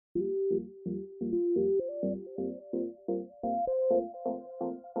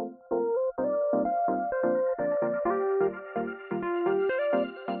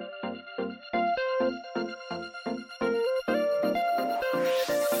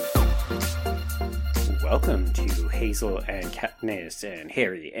welcome to Hazel and Katniss and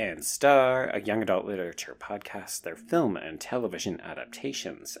Harry and Star, a young adult literature podcast, their film and television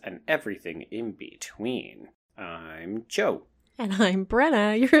adaptations, and everything in between. I'm Joe. And I'm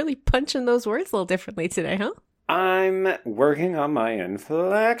Brenna. You're really punching those words a little differently today, huh? I'm working on my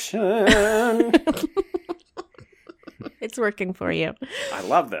inflection. It's working for you. I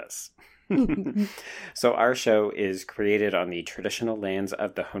love this. So our show is created on the traditional lands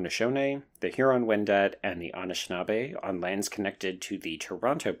of the Haudenosaunee, the Huron-Wendat, and the Anishinaabe on lands connected to the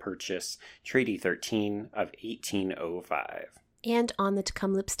Toronto Purchase, Treaty 13 of 1805. And on the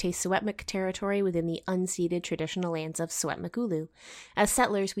Tecumlip's Te-Secwepemc territory within the unceded traditional lands of Secwepemcúlecw. As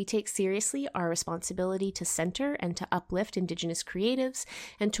settlers, we take seriously our responsibility to center and to uplift Indigenous creatives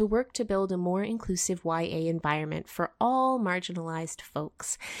and to work to build a more inclusive YA environment for all marginalized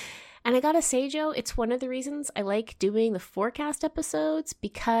folks. And I gotta say, Joe, it's one of the reasons I like doing the forecast episodes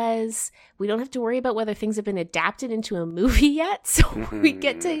because we don't have to worry about whether things have been adapted into a movie yet. So we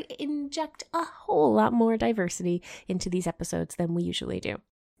get to inject a whole lot more diversity into these episodes than we usually do.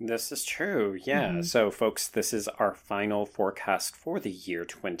 This is true, yeah. So, folks, this is our final forecast for the year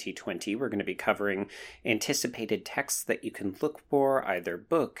 2020. We're going to be covering anticipated texts that you can look for, either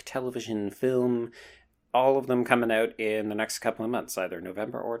book, television, film, all of them coming out in the next couple of months, either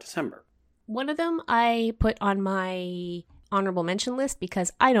November or December. One of them I put on my honorable mention list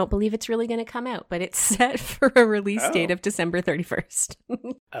because I don't believe it's really going to come out, but it's set for a release date of December 31st.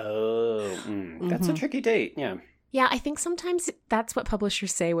 That's a tricky date, yeah. Yeah, I think sometimes that's what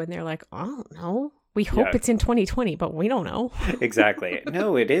publishers say when they're like, I don't know. We hope it's in 2020, but we don't know. Exactly.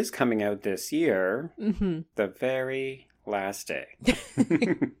 No, it is coming out this year. The very last day.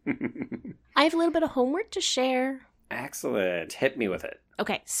 I have a little bit of homework to share. Excellent. Hit me with it.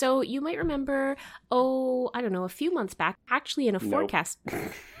 Okay, so you might remember, I don't know, a few months back, actually in a forecast.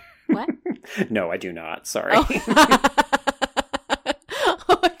 What? No, I do not. Sorry. Oh.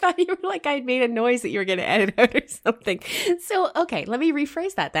 I thought you were like I'd made a noise that you were going to edit out or something. So, okay, let me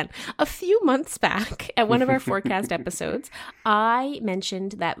rephrase that then. A few months back at one of our forecast episodes, I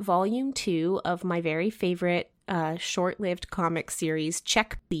mentioned that volume 2 of my very favorite short-lived comic series,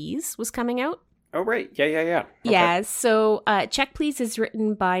 Check Please, was coming out. Oh, right. Yeah. Okay. Yeah, so Check Please is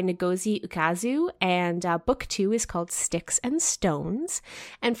written by Ngozi Ukazu, and book 2 is called Sticks and Stones.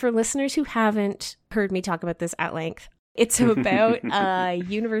 And for listeners who haven't heard me talk about this at length, it's about a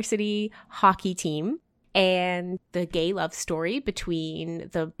university hockey team and the gay love story between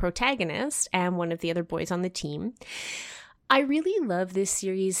the protagonist and one of the other boys on the team. I really love this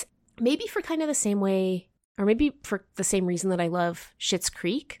series, maybe for kind of the same way, or maybe for the same reason that I love Schitt's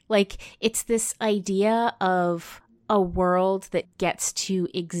Creek. Like, it's this idea of a world that gets to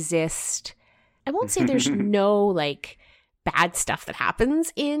exist. I won't say there's no, like, bad stuff that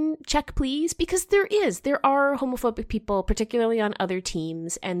happens in Check Please, because there are homophobic people, particularly on other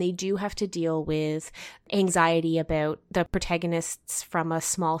teams, and they do have to deal with anxiety about the protagonists from a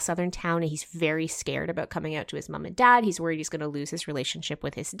small southern town, and he's very scared about coming out to his mom and dad. He's worried he's going to lose his relationship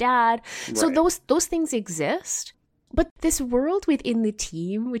with his dad. Right. So those things exist. But this world within the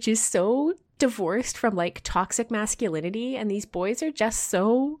team, which is so divorced from like toxic masculinity, and these boys are just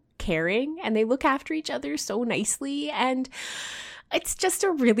so caring and they look after each other so nicely, and it's just a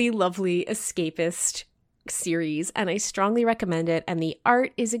really lovely escapist series, and I strongly recommend it. And the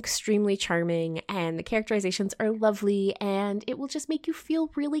art is extremely charming and the characterizations are lovely, and it will just make you feel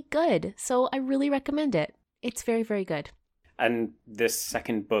really good. So I really recommend it. It's very, very good. And this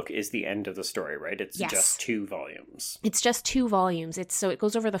second book is the end of the story, right? It's just 2 volumes. It's just 2 volumes. So it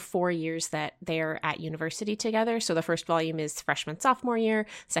goes over the 4 years that they're at university together. So the first volume is freshman, sophomore year.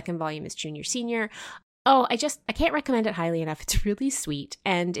 Second volume is junior, senior. Oh, I can't recommend it highly enough. It's really sweet,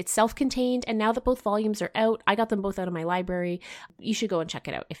 and it's self-contained. And now that both volumes are out, I got them both out of my library. You should go and check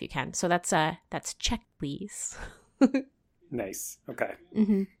it out if you can. So that's Check Please. Nice. Okay.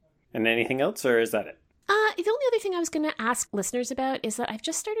 And anything else, or is that it? The only other thing I was going to ask listeners about is that I've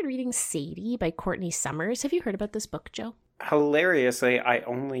just started reading Sadie by Courtney Summers. Have you heard about this book, Joe? Hilariously, I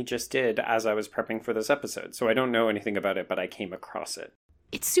only just did as I was prepping for this episode, so I don't know anything about it, but I came across it.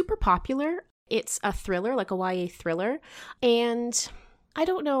 It's super popular. It's a thriller, like a YA thriller, and I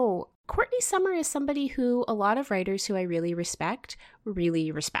don't know. Courtney Summers is somebody who a lot of writers who I really respect.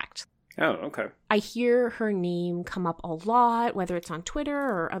 Oh, okay. I hear her name come up a lot, whether it's on Twitter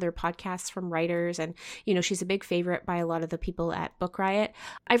or other podcasts from writers. And, you know, she's a big favorite by a lot of the people at Book Riot.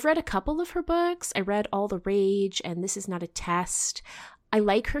 I've read a couple of her books. I read All the Rage and This Is Not a Test. I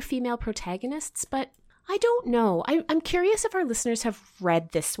like her female protagonists, but I don't know. I'm curious if our listeners have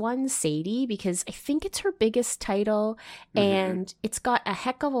read this one, Sadie, because I think it's her biggest title and it's got a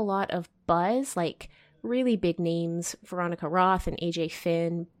heck of a lot of buzz, like really big names, Veronica Roth and AJ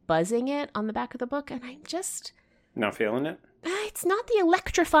Finn, buzzing it on the back of the book, and I'm just... Not feeling it? It's not the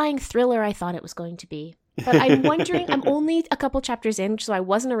electrifying thriller I thought it was going to be. But I'm wondering, I'm only a couple chapters in, which is why I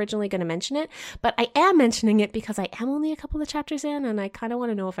wasn't originally going to mention it, but I am mentioning it because I am only a couple of chapters in, and I kind of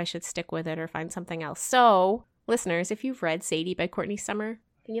want to know if I should stick with it or find something else. So, listeners, if you've read Sadie by Courtney Summer,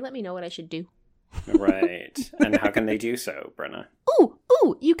 can you let me know what I should do? Right. And how can they do so, Brenna? Ooh,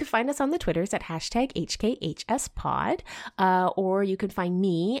 you can find us on the Twitters at #HKHSPod, or you can find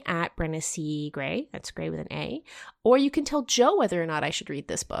me at Brenna C. Gray, that's Gray with an A, or you can tell Joe whether or not I should read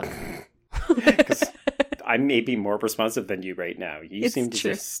this book. Because I may be more responsive than you right now. You seem to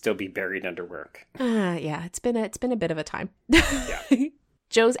true. just still be buried under work. Yeah, it's been a bit of a time. Yeah.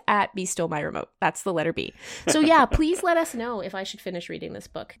 Joe's at B Stole My Remote. That's the letter B. So yeah, please let us know if I should finish reading this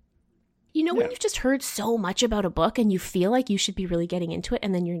book. You know, when you've just heard so much about a book and you feel like you should be really getting into it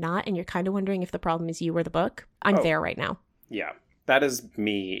and then you're not, and you're kind of wondering if the problem is you or the book? I'm there right now. Yeah. That is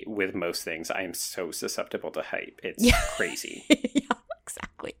me with most things. I am so susceptible to hype. It's crazy. Yeah,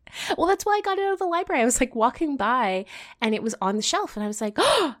 exactly. Well, that's why I got it out of the library. I was like walking by and it was on the shelf and I was like,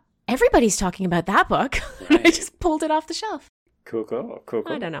 oh, everybody's talking about that book. Right. And I just pulled it off the shelf. Cool.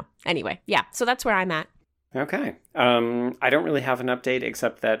 I don't know. Anyway, yeah. So that's where I'm at. Okay. I don't really have an update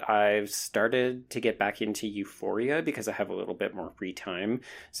except that I've started to get back into Euphoria because I have a little bit more free time.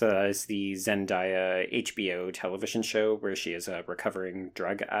 So that is the Zendaya HBO television show where she is a recovering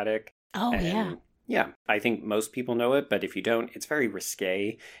drug addict. Oh, yeah. Yeah, I think most people know it, but if you don't, it's very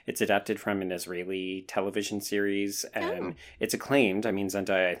risque. It's adapted from an Israeli television series, and it's acclaimed. I mean,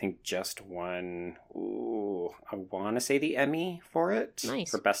 Zendaya, I think, just won, I want to say the Emmy for it. Nice.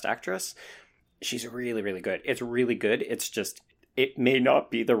 For Best Actress. She's really, really good. It's really good. It's just, it may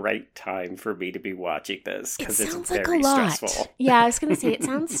not be the right time for me to be watching this because it's very stressful. Yeah, I was going to say, it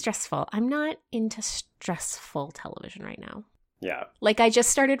sounds stressful. I'm not into stressful television right now. Yeah. Like, I just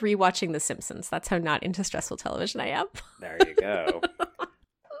started rewatching The Simpsons. That's how not into stressful television I am. There you go.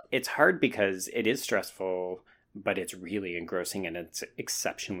 It's hard because it is stressful, but it's really engrossing and it's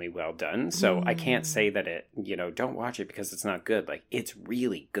exceptionally well done. So I can't say that it, don't watch it because it's not good. Like, it's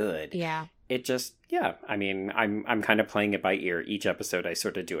really good. Yeah. It just, I mean, I'm kind of playing it by ear. Each episode I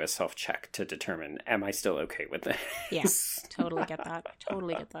sort of do a self-check to determine, am I still okay with this? Yes, totally get that.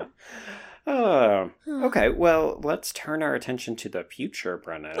 Okay, well, let's turn our attention to the future,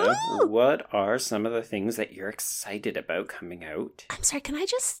 Brenna. What are some of the things that you're excited about coming out? I'm sorry, can I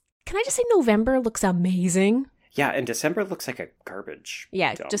just say November looks amazing? Yeah, and December looks like a garbage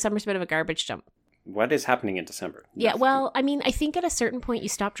dump. December's a bit of a garbage dump. What is happening in December? Yeah, well, I mean, I think at a certain point you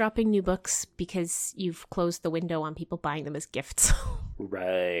stop dropping new books because you've closed the window on people buying them as gifts.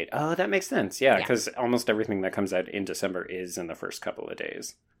 Right. Oh, that makes sense. Yeah, because almost everything that comes out in December is in the first couple of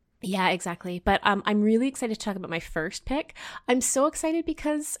days. Yeah, exactly. But I'm really excited to talk about my first pick. I'm so excited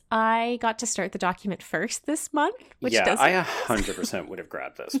because I got to start the document first this month. Which I 100% would have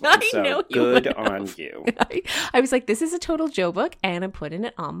grabbed this one. I know you good would. On you. I was like, this is a total Joe book, and I'm putting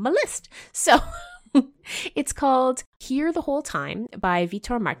it on my list. So it's called Here the Whole Time by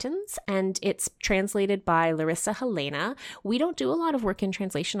Vitor Martins, and it's translated by Larissa Helena. We don't do a lot of work in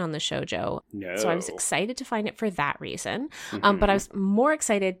translation on the show, Joe. No. So I was excited to find it for that reason. But I was more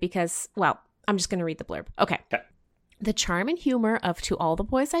excited because, well, I'm just going to read the blurb. Okay. The charm and humor of To All the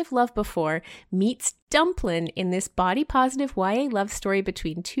Boys I've Loved Before meets Dumplin' in this body-positive YA love story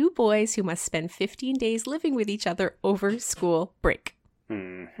between two boys who must spend 15 days living with each other over school break.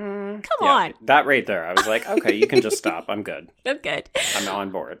 Come on. That right there. I was like, okay, you can just stop. I'm good. I'm good. I'm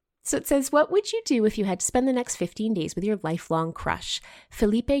on board. So it says, what would you do if you had to spend the next 15 days with your lifelong crush?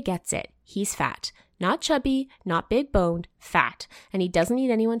 Felipe gets it. He's fat. Not chubby, not big boned, fat. And he doesn't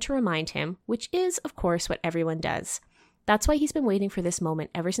need anyone to remind him, which is, of course, what everyone does. That's why he's been waiting for this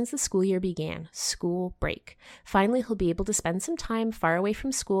moment ever since the school year began. School break. Finally, he'll be able to spend some time far away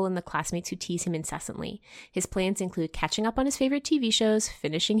from school and the classmates who tease him incessantly. His plans include catching up on his favorite TV shows,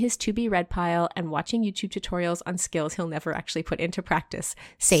 finishing his to-be-read pile, and watching YouTube tutorials on skills he'll never actually put into practice.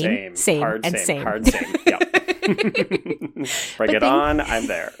 Same, hard and same. Hard same, yep. Bring it on, I'm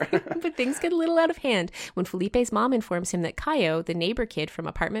there. But things get a little out of hand when Felipe's mom informs him that Caio, the neighbor kid from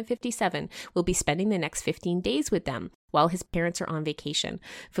apartment 57, will be spending the next 15 days with them while his parents are on vacation.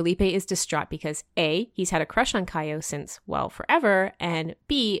 Felipe is distraught because A, he's had a crush on Caio since, well, forever, and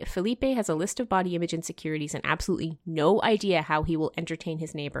B, Felipe has a list of body image insecurities and absolutely no idea how he will entertain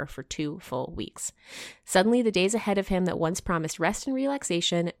his neighbor for 2 full weeks. Suddenly, the days ahead of him that once promised rest and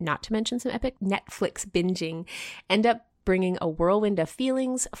relaxation, not to mention some epic Netflix binging, end up bringing a whirlwind of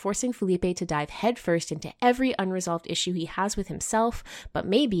feelings, forcing Felipe to dive headfirst into every unresolved issue he has with himself, but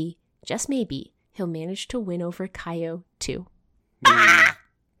maybe, just maybe, he'll manage to win over Caio too.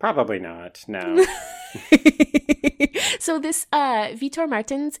 Probably not, no. So this Vitor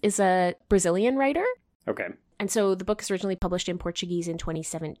Martins is a Brazilian writer. Okay. And so the book is originally published in Portuguese in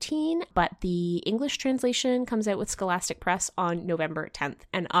 2017, but the English translation comes out with Scholastic Press on November 10th.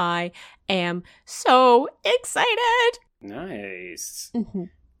 And I am so excited. Nice. Mm-hmm.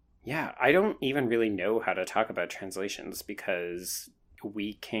 Yeah, I don't even really know how to talk about translations because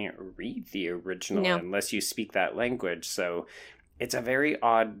we can't read the original unless you speak that language. So it's a very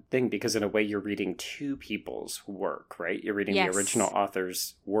odd thing because in a way you're reading two people's work, right? You're reading the original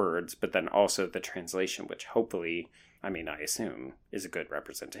author's words, but then also the translation, which hopefully, I assume, is a good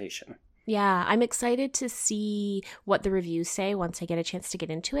representation. Yeah, I'm excited to see what the reviews say once I get a chance to get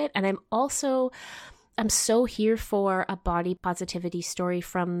into it. And I'm so here for a body positivity story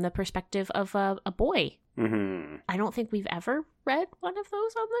from the perspective of a boy. Mm-hmm. I don't think we've ever read one of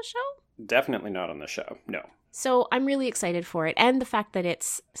those on the show. Definitely not on the show, no. So I'm really excited for it. And the fact that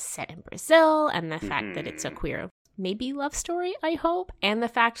it's set in Brazil and the fact that it's a queer, maybe love story, I hope. And the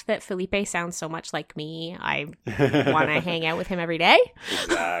fact that Felipe sounds so much like me. I want to hang out with him every day.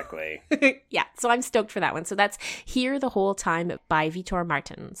 Exactly. Yeah, so I'm stoked for that one. So that's Here the Whole Time by Vitor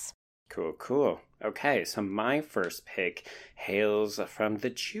Martins. Cool. Okay, so my first pick hails from the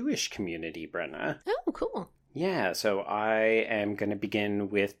Jewish community, Brenna. Oh, cool. Yeah, so I am going to begin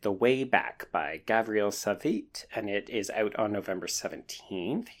with The Way Back by Gavriel Savit, and it is out on November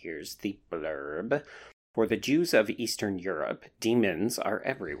 17th. Here's the blurb. For the Jews of Eastern Europe, demons are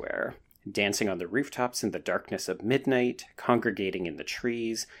everywhere. Dancing on the rooftops in the darkness of midnight, congregating in the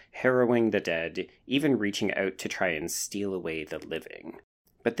trees, harrowing the dead, even reaching out to try and steal away the living.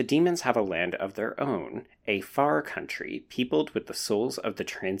 But the demons have a land of their own, a far country peopled with the souls of the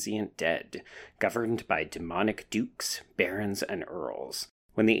transient dead, governed by demonic dukes, barons, and earls.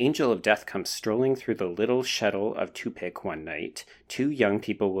 When the angel of death comes strolling through the little shtetl of Tupik one night, two young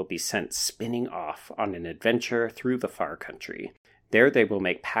people will be sent spinning off on an adventure through the far country. There they will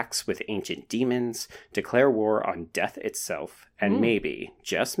make pacts with ancient demons, declare war on death itself, and maybe,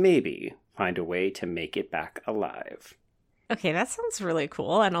 just maybe, find a way to make it back alive. Okay, that sounds really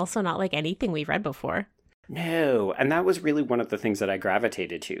cool, and also not like anything we've read before. No, and that was really one of the things that I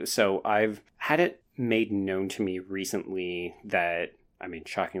gravitated to. So I've had it made known to me recently that,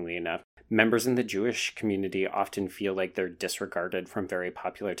 shockingly enough, members in the Jewish community often feel like they're disregarded from very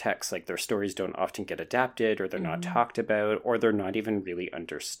popular texts. Like their stories don't often get adapted, or they're not talked about, or they're not even really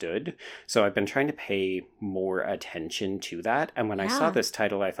understood. So I've been trying to pay more attention to that. And when I saw this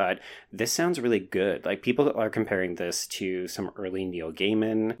title, I thought, this sounds really good. Like people are comparing this to some early Neil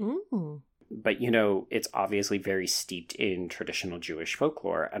Gaiman. Ooh. But, it's obviously very steeped in traditional Jewish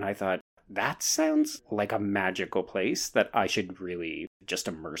folklore. And I thought, that sounds like a magical place that I should really just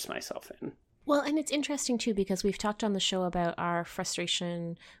immerse myself in. Well, and it's interesting, too, because we've talked on the show about our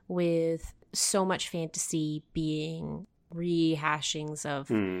frustration with so much fantasy being rehashings of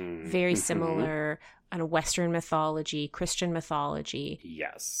very similar Western mythology, Christian mythology.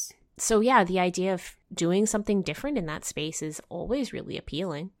 Yes. So, yeah, the idea of doing something different in that space is always really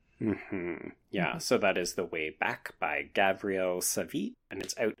appealing. Yeah, so that is The Way Back by Gavriel Savit, and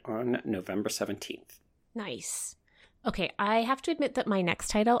it's out on November 17th. Nice. Okay, I have to admit that my next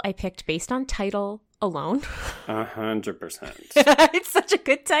title I picked based on title alone. 100%. It's such a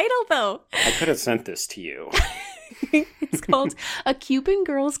good title, though. I could have sent this to you. It's called A Cuban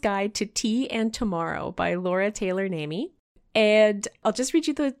Girl's Guide to Tea and Tomorrow by Laura Taylor Nami. And I'll just read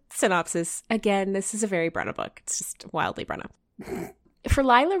you the synopsis. Again, this is a very Brenna book. It's just wildly Brenna. For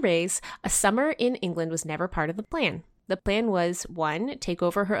Lila Reyes, a summer in England was never part of the plan. The plan was, 1, take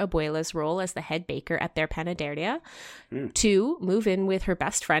over her abuela's role as the head baker at their panaderia, 2, move in with her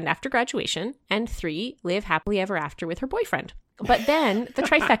best friend after graduation, and 3, live happily ever after with her boyfriend. But then the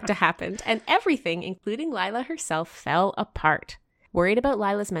trifecta happened, and everything, including Lila herself, fell apart. Worried about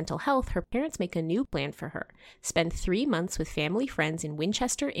Lila's mental health, her parents make a new plan for her. Spend 3 months with family friends in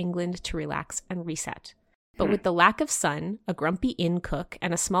Winchester, England to relax and reset. But with the lack of sun, a grumpy inn cook,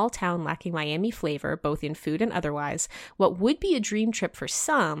 and a small town lacking Miami flavor, both in food and otherwise, what would be a dream trip for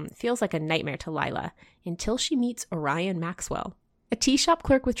some feels like a nightmare to Lila, until she meets Orion Maxwell. A tea shop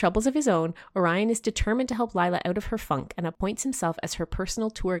clerk with troubles of his own, Orion is determined to help Lila out of her funk and appoints himself as her personal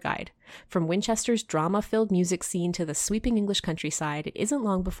tour guide. From Winchester's drama-filled music scene to the sweeping English countryside, it isn't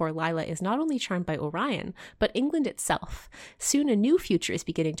long before Lila is not only charmed by Orion, but England itself. Soon a new future is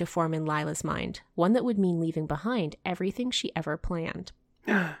beginning to form in Lila's mind, one that would mean leaving behind everything she ever planned.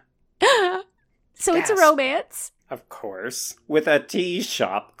 So it's a romance. Of course. With a tea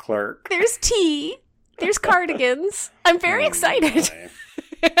shop clerk. There's tea. There's cardigans. I'm very excited.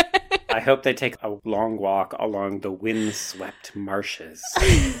 I hope they take a long walk along the windswept marshes.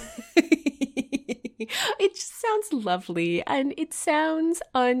 It just sounds lovely and it sounds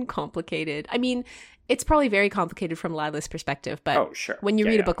uncomplicated. I mean, it's probably very complicated from Lila's perspective, but oh, sure. when you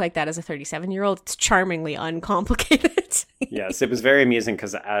read a book like that as a 37-year-old, it's charmingly uncomplicated. Yes, it was very amusing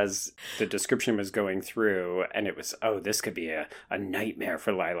because as the description was going through and it was, oh, this could be a nightmare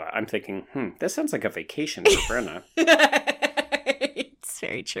for Lila. I'm thinking, this sounds like a vacation for Brenna. It's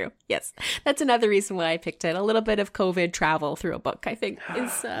very true. Yes. That's another reason why I picked it. A little bit of COVID travel through a book, I think,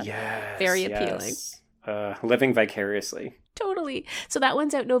 is very appealing. Living vicariously. Totally. So that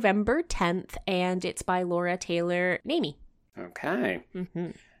one's out November 10th, and it's by Laura Taylor Namey. Okay.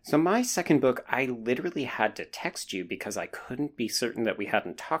 Mm-hmm. So my second book, I literally had to text you because I couldn't be certain that we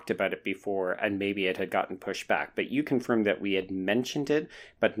hadn't talked about it before and maybe it had gotten pushed back. But you confirmed that we had mentioned it,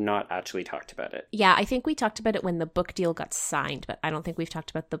 but not actually talked about it. Yeah, I think we talked about it when the book deal got signed, but I don't think we've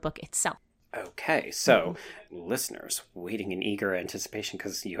talked about the book itself. Okay, so listeners, waiting in eager anticipation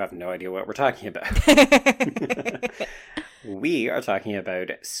because you have no idea what we're talking about. We are talking about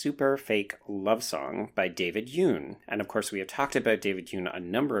Super Fake Love Song by David Yoon. And of course, we have talked about David Yoon a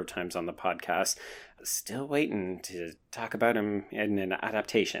number of times on the podcast. Still waiting to talk about him in an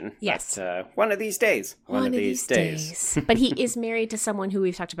adaptation. Yes. But, one of these days. One of these days. But he is married to someone who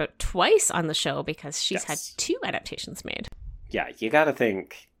we've talked about twice on the show because she's had 2 adaptations made. Yeah, you gotta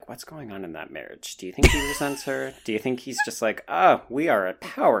think, what's going on in that marriage? Do you think he resents her? Do you think he's just like, oh, we are a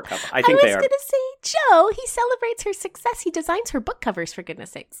power couple? I think they are. I was going to say, Joe, he celebrates her success. He designs her book covers, for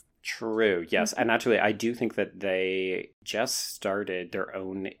goodness sakes. True, yes. And actually, I do think that they just started their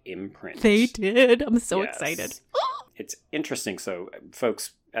own imprint. They did. I'm so excited. It's interesting. So,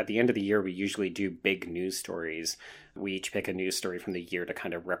 folks, at the end of the year, we usually do big news stories. We each pick a news story from the year to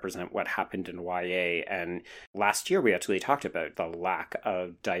kind of represent what happened in YA. And last year, we actually talked about the lack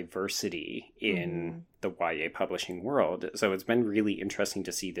of diversity in the YA publishing world. So it's been really interesting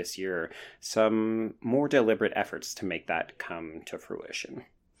to see this year some more deliberate efforts to make that come to fruition.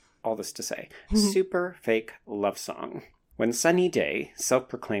 All this to say, Super Fake Love Song. When Sunny Day,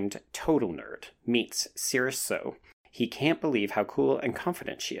 self-proclaimed total nerd, meets Cirrus So, he can't believe how cool and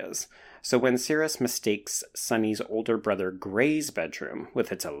confident she is. So when Cirrus mistakes Sunny's older brother Gray's bedroom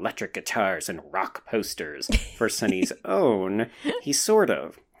with its electric guitars and rock posters for Sunny's own, he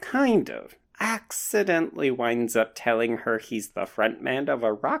kind of, accidentally winds up telling her he's the frontman of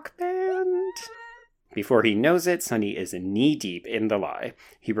a rock band. Before he knows it, Sunny is knee-deep in the lie.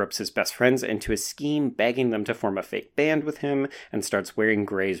 He ropes his best friends into a scheme, begging them to form a fake band with him, and starts wearing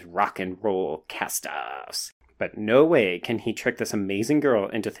Gray's rock and roll cast-offs. But no way can he trick this amazing girl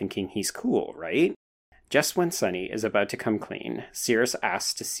into thinking he's cool, right? Just when Sunny is about to come clean, Cirrus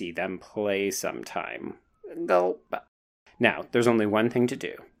asks to see them play sometime. Gulp. Now, there's only one thing to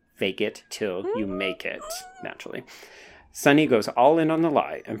do. Fake it till you make it, naturally. Sunny goes all in on the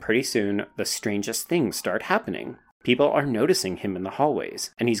lie, and pretty soon, the strangest things start happening. People are noticing him in the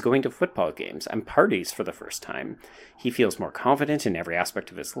hallways, and he's going to football games and parties for the first time. He feels more confident in every aspect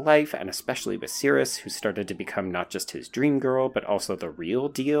of his life, and especially with Cirrus, who started to become not just his dream girl, but also the real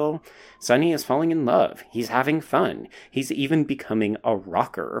deal. Sunny is falling in love. He's having fun. He's even becoming a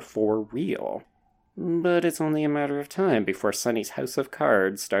rocker for real. But it's only a matter of time before Sunny's house of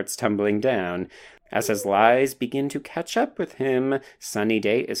cards starts tumbling down. As his lies begin to catch up with him, Sunny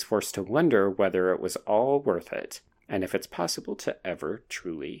Day is forced to wonder whether it was all worth it, and if it's possible to ever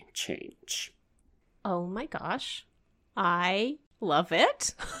truly change. Oh my gosh. I love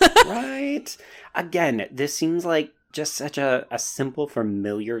it. Right? Again, this seems like just such a simple,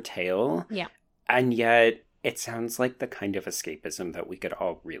 familiar tale. Yeah. And yet, it sounds like the kind of escapism that we could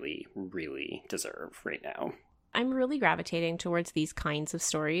all really, really deserve right now. I'm really gravitating towards these kinds of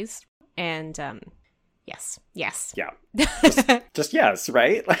stories. And, yes. Yeah. Just yes,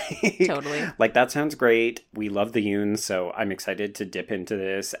 right? Totally. Like, that sounds great. We love the Yoon, so I'm excited to dip into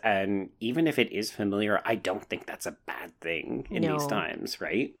this. And even if it is familiar, I don't think that's a bad thing in these times,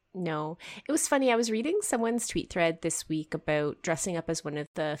 right? No. It was funny. I was reading someone's tweet thread this week about dressing up as one of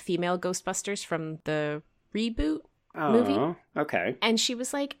the female Ghostbusters from the reboot movie. Okay. And she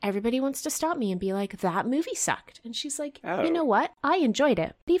was like, everybody wants to stop me and be like, that movie sucked. And she's like, you know what? I enjoyed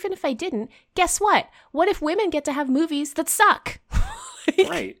it. But even if I didn't, guess what? What if women get to have movies that suck?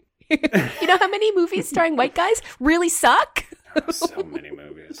 Right. You know how many movies starring white guys really suck? So many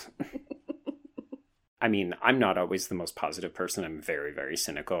movies. I mean, I'm not always the most positive person. I'm very, very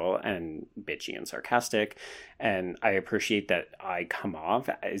cynical and bitchy and sarcastic. And I appreciate that I come off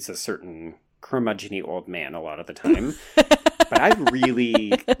as a certain curmudgeon-y old man a lot of the time. But I've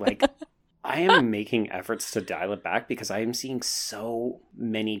really, I am making efforts to dial it back because I am seeing so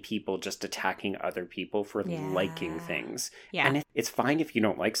many people just attacking other people for liking things. Yeah. And it's fine if you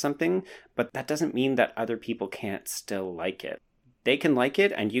don't like something, but that doesn't mean that other people can't still like it. They can like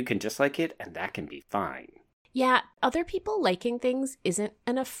it and you can dislike it, and that can be fine. Yeah, other people liking things isn't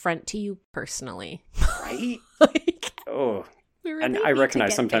an affront to you personally. Right? Like, Oh, really and I need to recognize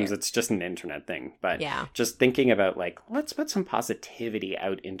get sometimes there. it's just an internet thing, but Yeah. just thinking about like, let's put some positivity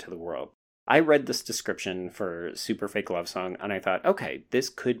out into the world. I read this description for Super Fake Love Song and I thought, okay, this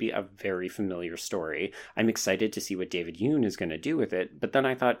could be a very familiar story. I'm excited to see what David Yoon is going to do with it. But then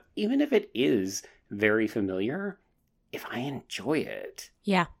I thought, even if it is very familiar, if I enjoy it,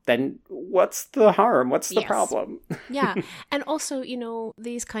 Yeah. then what's the harm? What's the Yes. problem? Yeah. And also, you know,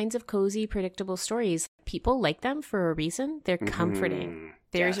 these kinds of cozy, predictable stories, people like them for a reason. They're comforting. Mhm.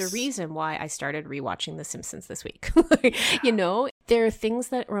 There's Yes. a reason why I started rewatching The Simpsons this week. You know, there are things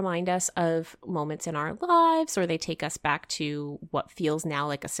that remind us of moments in our lives, or they take us back to what feels now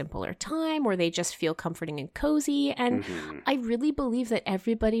like a simpler time, or they just feel comforting and cozy. And Mhm. I really believe that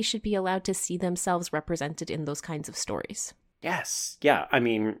everybody should be allowed to see themselves represented in those kinds of stories. Yes. Yeah. I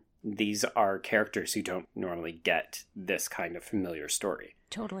mean, these are characters who don't normally get this kind of familiar story.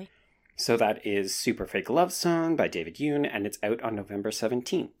 Totally. So that is Super Fake Love Song by David Yoon, and it's out on November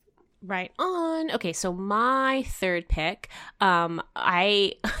 17th. Right on. Okay, so my third pick,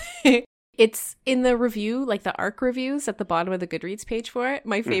 I it's in the review, like the ARC reviews at the bottom of the Goodreads page for it.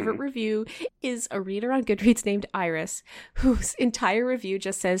 My favorite review is a reader on Goodreads named Iris, whose entire review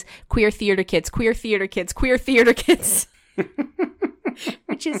just says queer theater kids, queer theater kids, queer theater kids.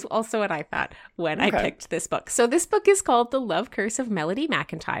 Which is also what I thought when I picked this book. So this book is called The Love Curse of Melody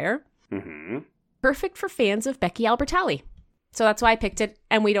McIntyre. Mm-hmm. Perfect for fans of Becky Albertalli. So that's why I picked it,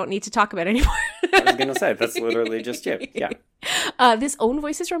 and we don't need to talk about it anymore. I was going to say, that's literally just you. Yeah. This Own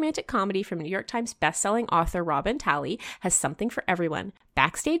Voices romantic comedy from New York Times bestselling author Robin Talley has something for everyone.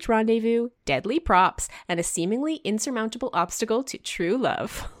 Backstage rendezvous, deadly props, and a seemingly insurmountable obstacle to true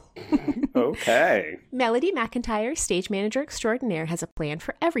love. Okay. Melody McIntyre, stage manager extraordinaire, has a plan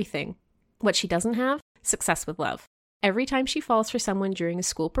for everything. What she doesn't have? Success with love. Every time she falls for someone during a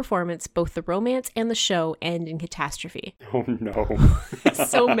school performance, both the romance and the show end in catastrophe. Oh, no.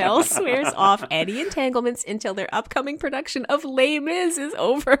 So Mel swears off any entanglements until their upcoming production of Les Mis is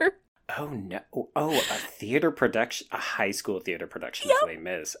over. Oh, no. Oh, a theater production, a high school theater production of Les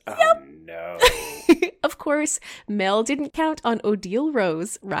Mis. Oh, no. Of course, Mel didn't count on Odile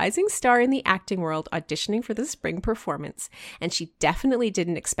Rose, rising star in the acting world, auditioning for the spring performance. And she definitely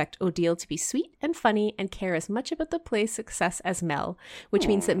didn't expect Odile to be sweet and funny and care as much about the play's success as Mel, which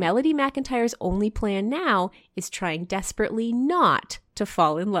means that Melody McIntyre's only plan now is trying desperately not to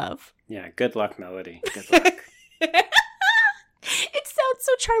fall in love. Yeah, good luck, Melody. Good luck. It sounds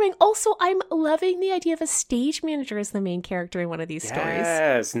so charming. Also, I'm loving the idea of a stage manager as the main character in one of these stories.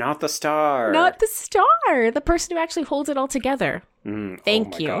 Yes, not the star. Not the star, the person who actually holds it all together.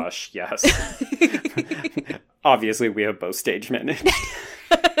 Thank you. Oh my gosh, yes. Obviously, we have both stage managed.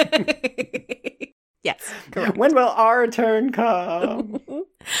 Yes, correct. When will our turn come?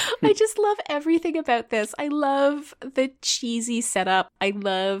 I just love everything about this. I love the cheesy setup. I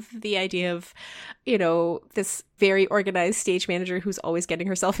love the idea of, you know, this very organized stage manager who's always getting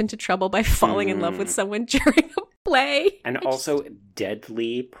herself into trouble by falling in love with someone during a play. And also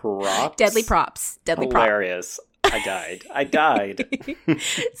deadly props. Deadly props. Deadly props. Hilarious. I died.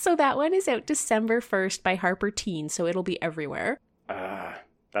 So that one is out December 1st by Harper Teen, so it'll be everywhere.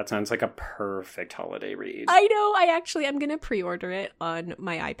 That sounds like a perfect holiday read. I know. I'm going to pre-order it on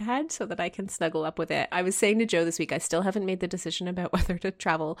my iPad so that I can snuggle up with it. I was saying to Joe this week, I still haven't made the decision about whether to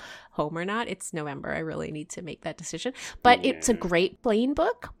travel home or not. It's November. I really need to make that decision. But It's a great plane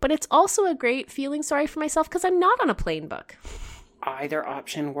book, but it's also a great feeling sorry for myself because I'm not on a plane book. Either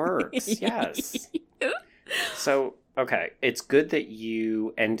option works. Yes. So, okay, it's good that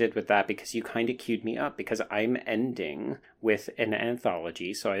you ended with that because you kind of queued me up because I'm ending with an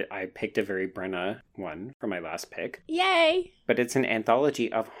anthology. So I picked a very Brenna one for my last pick. Yay! But it's an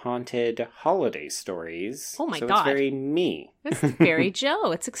anthology of haunted holiday stories. Oh my God. God. It's very me. It's very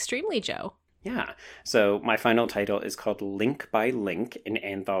Joe. It's extremely Joe. Yeah. So my final title is called Link by Link, an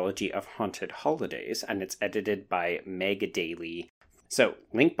anthology of haunted holidays, and it's edited by Meg Daly. So,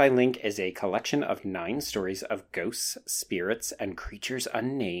 Link by Link is a collection of 9 stories of ghosts, spirits, and creatures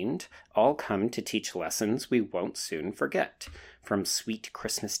unnamed, all come to teach lessons we won't soon forget. From sweet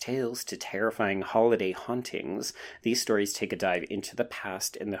Christmas tales to terrifying holiday hauntings, these stories take a dive into the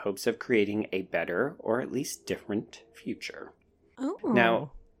past in the hopes of creating a better, or at least different, future. Oh.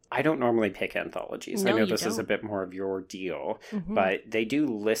 Now, I don't normally pick anthologies. No, I know you this is a don't. bit more of your deal, Mhm. but they do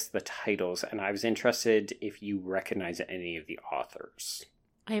list the titles, and I was interested if you recognize any of the authors.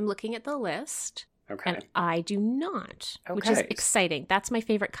 I am looking at the list. Okay. And I do not, which is Okay. exciting. That's my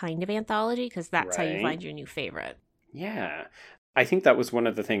favorite kind of anthology because that's how you Right. find your new favorite. Yeah. I think that was one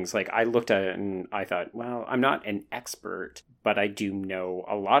of the things, like, I looked at it and I thought, well, I'm not an expert, but I do know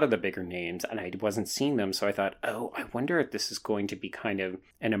a lot of the bigger names, and I wasn't seeing them, so I thought, oh, I wonder if this is going to be kind of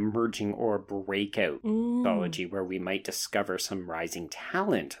an emerging or breakout anthology where we might discover some rising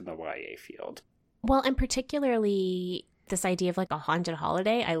talent in the YA field. Well, and particularly this idea of like a haunted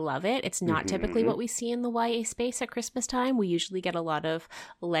holiday, I love it. It's not typically what we see in the YA space at Christmas time. We usually get a lot of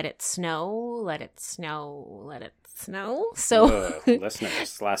let it snow, let it snow, let it snow. So Ugh,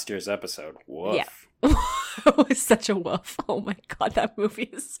 listeners, last year's episode, woof. Yeah. It was such a woof. Oh my god, that movie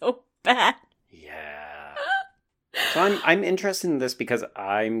is so bad. Yeah. So I'm interested in this because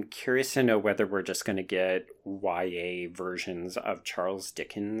I'm curious to know whether we're just going to get YA versions of Charles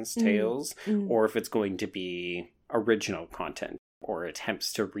Dickens' tales, or if it's going to be original content or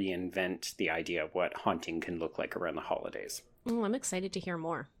attempts to reinvent the idea of what haunting can look like around the holidays. Oh, I'm excited to hear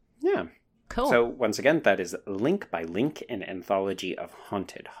more. Yeah. Cool. So once again, that is Link by Link, an anthology of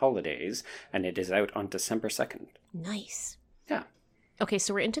haunted holidays, and it is out on December 2nd. Nice. Yeah. Okay,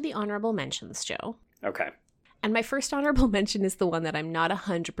 so we're into the honorable mentions, Joe. Okay. And my first honorable mention is the one that I'm not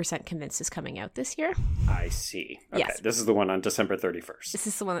 100% convinced is coming out this year. I see. Okay. Yes. This is the one on December 31st. This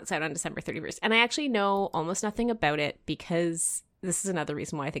is the one that's out on December 31st. And I actually know almost nothing about it because this is another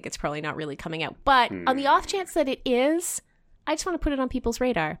reason why I think it's probably not really coming out. But on the off chance that it is, I just want to put it on people's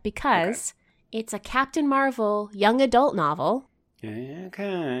radar because it's a Captain Marvel young adult novel.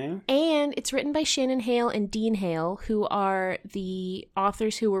 Okay. And it's written by Shannon Hale and Dean Hale, who are the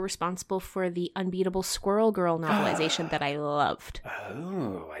authors who were responsible for the Unbeatable Squirrel Girl novelization that I loved.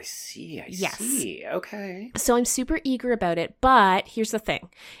 Oh, I see. I Yes. see. Okay. So I'm super eager about it, but here's the thing.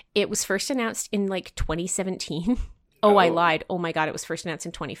 It was first announced in like 2017. Oh, I lied. Oh my God, it was first announced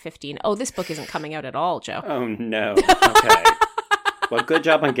in 2015. Oh, this book isn't coming out at all, Joe. Oh, no. Okay. Well, good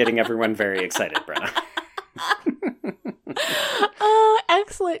job on getting everyone very excited, Brenna. Oh,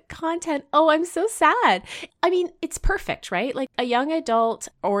 excellent content. Oh, I'm so sad. I mean, it's perfect, right? Like a young adult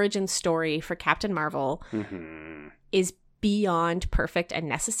origin story for Captain Marvel is beyond perfect and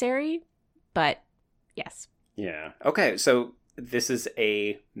necessary, but yes. Yeah. Okay, so this is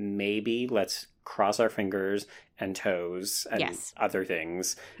a maybe. Let's cross our fingers and toes and other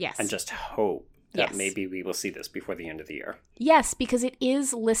things Yes. and just hope that Yes. maybe we will see this before the end of the year. Yes, because it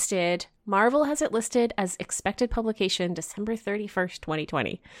is listed. Marvel has it listed as expected publication December 31st,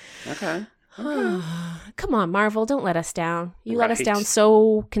 2020. Okay. Come on, Marvel, don't let us down. You let us Right. down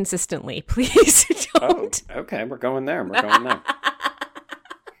so consistently. Please don't. Oh, okay. We're going there. We're going there.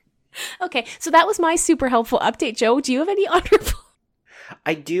 Okay, so that was my super helpful update, Joe. Do you have any honorable?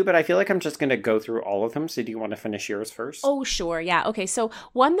 I do, but I feel like I'm just going to go through all of them. So do you want to finish yours first? Oh, sure. Yeah. Okay, so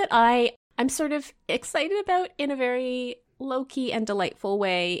one that I'm sort of excited about in a very low-key and delightful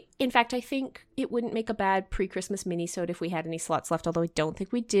way. In fact, I think it wouldn't make a bad pre-Christmas mini-sode if we had any slots left, although I don't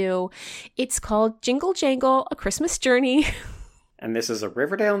think we do. It's called Jingle Jangle, A Christmas Journey. And this is a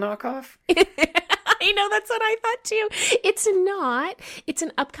Riverdale knockoff? I know, that's what I thought too. It's not. It's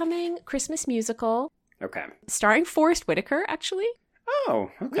an upcoming Christmas musical Okay. starring Forrest Whitaker, actually.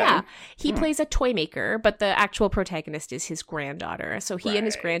 Oh, okay. Yeah. He plays a toy maker, but the actual protagonist is his granddaughter. So he and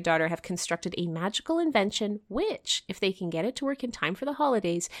his Right. granddaughter have constructed a magical invention, which, if they can get it to work in time for the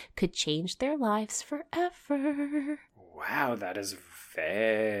holidays, could change their lives forever. Wow, that is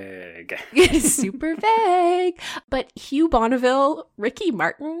vague. It is super vague. But Hugh Bonneville, Ricky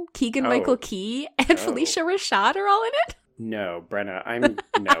Martin, Keegan-Michael Key, and Felicia Rashad are all in it. No, Brenna,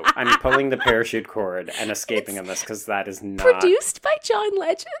 I'm pulling the parachute cord and escaping on this because that is not... Produced by John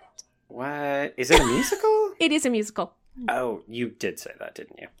Legend. What? Is it a musical? It is a musical. Oh, you did say that,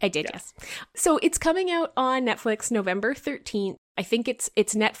 didn't you? I did, yes. So it's coming out on Netflix November 13th. I think it's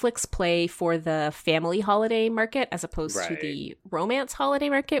Netflix Play for the family holiday market as opposed to the romance holiday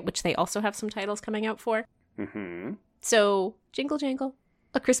market, which they also have some titles coming out for. Mm-hmm. So Jingle Jangle,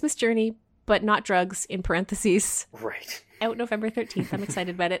 A Christmas Journey, but not drugs, in parentheses. Right. Out November 13th. I'm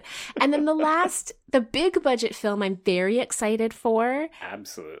excited about it. And then the big budget film I'm very excited for.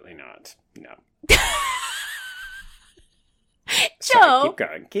 Absolutely not. No. Joe.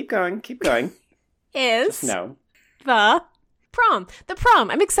 Sorry, keep going. Is No. The Prom. The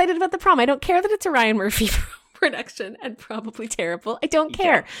Prom. I'm excited about The Prom. I don't care that it's a Ryan Murphy production and probably terrible. I don't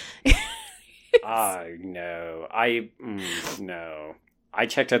care. No. No. I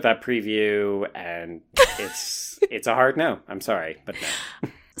checked out that preview and it's a hard no. I'm sorry, but no.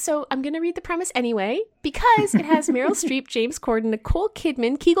 So I'm going to read the premise anyway, because it has Meryl Streep, James Corden, Nicole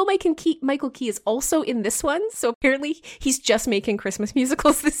Kidman, Keegan-Michael and Michael Key is also in this one. So apparently he's just making Christmas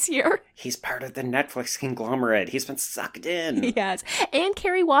musicals this year. He's part of the Netflix conglomerate. He's been sucked in. Yes. And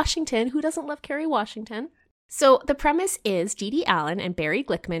Kerry Washington. Who doesn't love Kerry Washington? So the premise is Dee Allen and Barry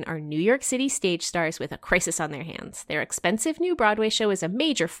Glickman are New York City stage stars with a crisis on their hands. Their expensive new Broadway show is a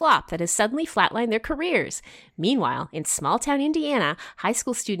major flop that has suddenly flatlined their careers. Meanwhile, in small-town Indiana, high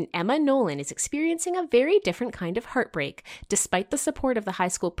school student Emma Nolan is experiencing a very different kind of heartbreak. Despite the support of the high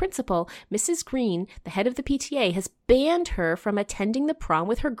school principal, Mrs. Green, the head of the PTA, has banned her from attending the prom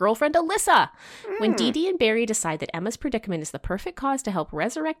with her girlfriend Alyssa. When Dee and Barry decide that Emma's predicament is the perfect cause to help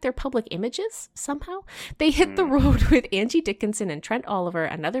resurrect their public images, somehow, they hit the road with Angie Dickinson and Trent Oliver,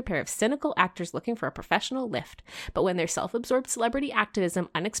 another pair of cynical actors looking for a professional lift. But when their self-absorbed celebrity activism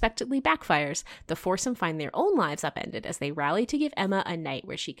unexpectedly backfires, the foursome find their own lives upended as they rally to give Emma a night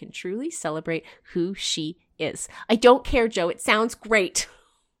where she can truly celebrate who she is. I don't care, Joe. It sounds great.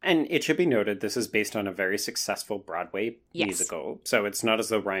 And it should be noted, this is based on a very successful Broadway musical. So it's not as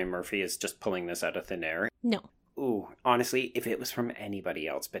though Ryan Murphy is just pulling this out of thin air. No. Ooh, honestly, if it was from anybody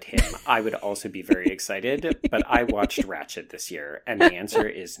else but him, I would also be very excited. But I watched Ratched this year, and the answer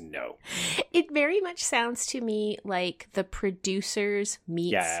is no. It very much sounds to me like The Producers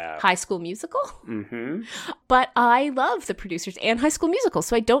meets High School Musical. Mm-hmm. But I love The Producers and High School Musical,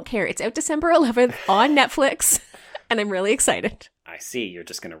 so I don't care. It's out December 11th on Netflix, and I'm really excited. I see. You're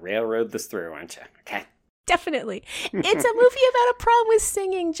just going to railroad this through, aren't you? Okay. Definitely. It's a movie about a prom with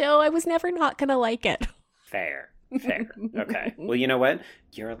singing, Joe. I was never not going to like it. Fair. Okay. Well, you know what?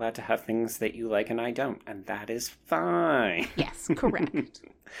 You're allowed to have things that you like and I don't, and that is fine. Yes, correct.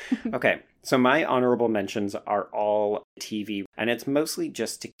 Okay, so my honorable mentions are all TV, and it's mostly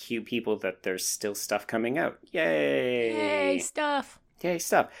just to cue people that there's still stuff coming out. Yay! Yay, stuff. Yay,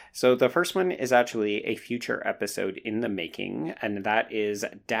 stuff. So the first one is actually a future episode in the making, and that is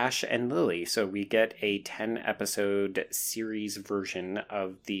Dash and Lily. So we get a 10-episode series version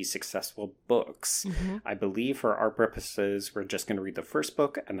of the successful books. Mm-hmm. I believe for our purposes, we're just going to read the first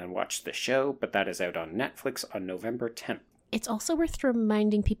book and then watch the show, but that is out on Netflix on November 10th. It's also worth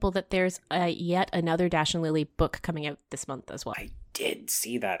reminding people that there's yet another Dash and Lily book coming out this month as well. I did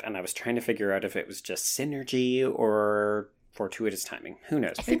see that, and I was trying to figure out if it was just synergy or fortuitous timing. Who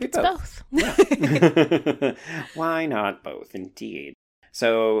knows? I think it's both. Yeah. Why not both, indeed?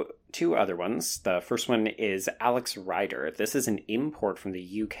 So, two other ones. The first one is Alex Rider. This is an import from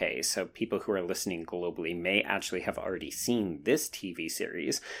the UK, so people who are listening globally may actually have already seen this TV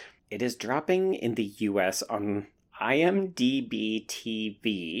series. It is dropping in the US on IMDb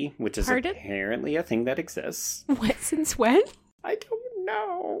TV, which is apparently a thing that exists. What, since when? I don't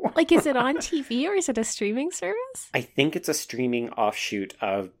know. Like, is it on TV or is it a streaming service? I think it's a streaming offshoot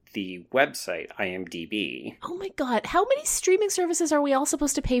of the website, IMDb. Oh my god, how many streaming services are we all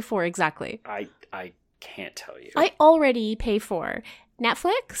supposed to pay for exactly? I can't tell you. I already pay for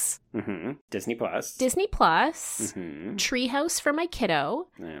Netflix, mm-hmm. Disney Plus, mm-hmm. Treehouse for my kiddo,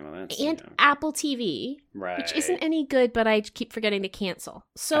 and Apple TV, right? Which isn't any good, but I keep forgetting to cancel.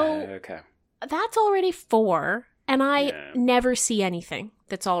 So okay. That's already 4, and I never see anything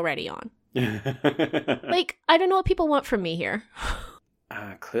that's already on. Like, I don't know what people want from me here.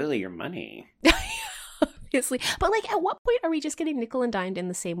 Clearly your money. Obviously. But, like, at what point are we just getting nickel and dimed in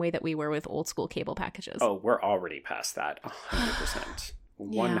the same way that we were with old school cable packages? Oh, we're already past that. 100%.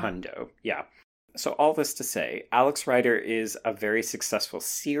 100. Yeah. So all this to say, Alex Rider is a very successful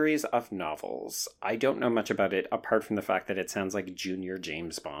series of novels. I don't know much about it apart from the fact that it sounds like Junior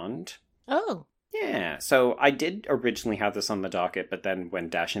James Bond. Oh. Yeah, so I did originally have this on the docket, but then when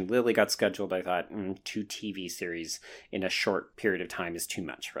Dash and Lily got scheduled, I thought 2 TV series in a short period of time is too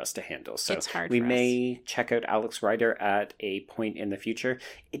much for us to handle. So it's hard we may check out Alex Rider at a point in the future.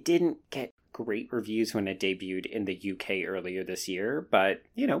 It didn't get great reviews when it debuted in the UK earlier this year, but,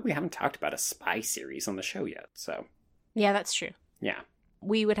 you know, we haven't talked about a spy series on the show yet, so. Yeah, that's true. Yeah.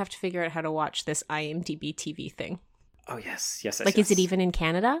 We would have to figure out how to watch this IMDb TV thing. Oh, yes. Like, is it even in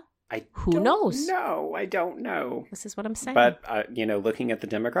Canada? Who knows? No, I don't know. This is what I'm saying. But, you know, looking at the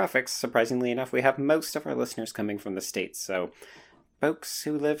demographics, surprisingly enough, we have most of our listeners coming from the States. So, folks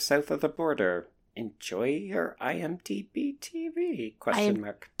who live south of the border, enjoy your IMDb TV? Question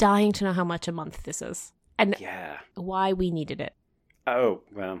mark. Dying to know how much a month this is. And why we needed it. Oh,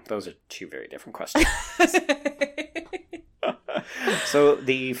 well, those are 2 very different questions. So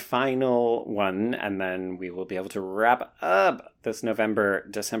the final one, and then we will be able to wrap up this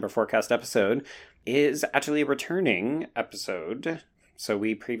November-December forecast episode, is actually a returning episode. So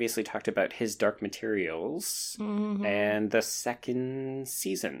we previously talked about His Dark Materials, and the second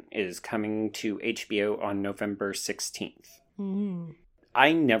season is coming to HBO on November 16th.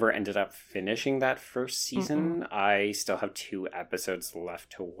 I never ended up finishing that first season. I still have 2 episodes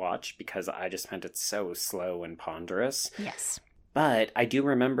left to watch because I just found it so slow and ponderous. Yes. But I do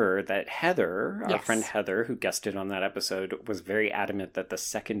remember that Heather, our friend Heather, who guested on that episode, was very adamant that the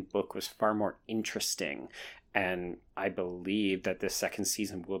second book was far more interesting. And I believe that this second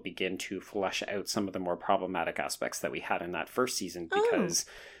season will begin to flesh out some of the more problematic aspects that we had in that first season. Because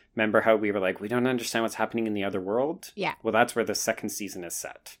remember how we were like, we don't understand what's happening in the other world? Yeah. Well, that's where the second season is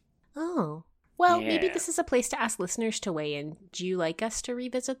set. Oh. Well, maybe this is a place to ask listeners to weigh in. Do you like us to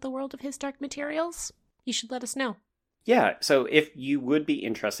revisit the world of His Dark Materials? You should let us know. Yeah, so if you would be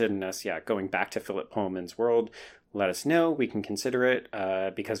interested in us, going back to Philip Pullman's world, let us know. We can consider it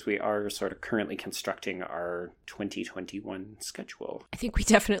because we are sort of currently constructing our 2021 schedule. I think we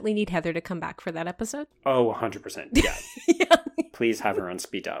definitely need Heather to come back for that episode. Oh, 100%. Yeah. Yeah. Please have her on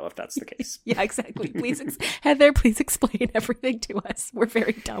speed dial if that's the case. Yeah, exactly. Please, Heather, please explain everything to us. We're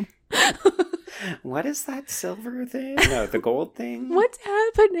very dumb. What is that silver thing? No, the gold thing? What's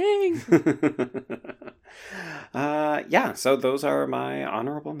happening? So those are my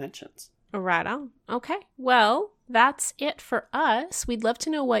honorable mentions. Right on. Okay. Well, that's it for us. We'd love to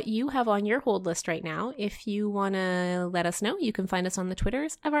know what you have on your hold list right now. If you want to let us know, you can find us on the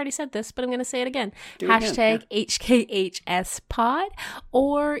Twitters. I've already said this, but I'm going to say it again. Hashtag HKHSpod.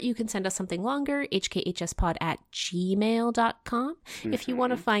 Or you can send us something longer, hkhspod@gmail.com. If you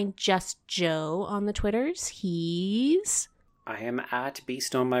want to find just Joe on the Twitters, he's... I am at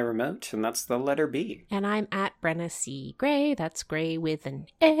Beast on my remote, and that's the letter B. And I'm at Brenna C. Gray. That's Gray with an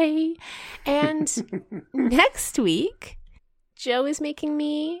A. And next week, Joe is making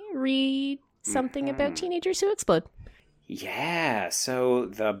me read something about teenagers who explode. Yeah, so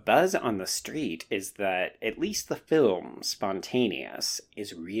the buzz on the street is that at least the film, Spontaneous,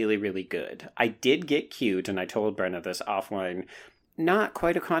 is really, really good. I did get cute, and I told Brenna this offline. Not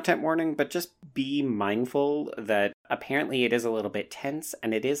quite a content warning, but just be mindful that apparently it is a little bit tense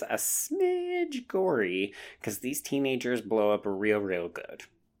and it is a smidge gory because these teenagers blow up real good.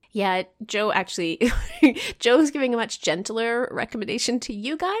 Yeah, Joe actually, Joe's giving a much gentler recommendation to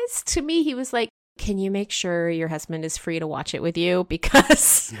you guys. To me, he was like, can you make sure your husband is free to watch it with you?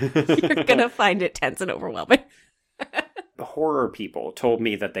 Because you're going to find it tense and overwhelming. Horror people told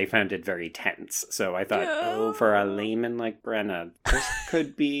me that they found it very tense. So I thought, for a layman like Brenna, this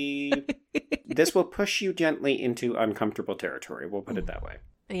could be... this will push you gently into uncomfortable territory. We'll put it that way.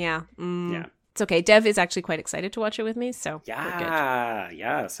 Yeah. Yeah. It's okay. Dev is actually quite excited to watch it with me, so yeah, we're good.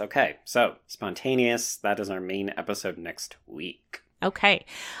 Yes. Okay. So, Spontaneous, that is our main episode next week. Okay.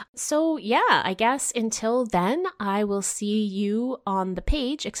 So, yeah, I guess until then, I will see you on the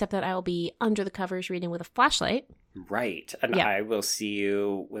page, except that I will be under the covers reading with a flashlight. Right. And I will see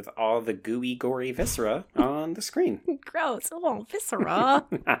you with all the gooey, gory viscera on the screen. Gross. Oh, viscera.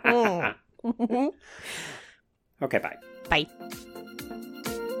 Okay, bye. Bye.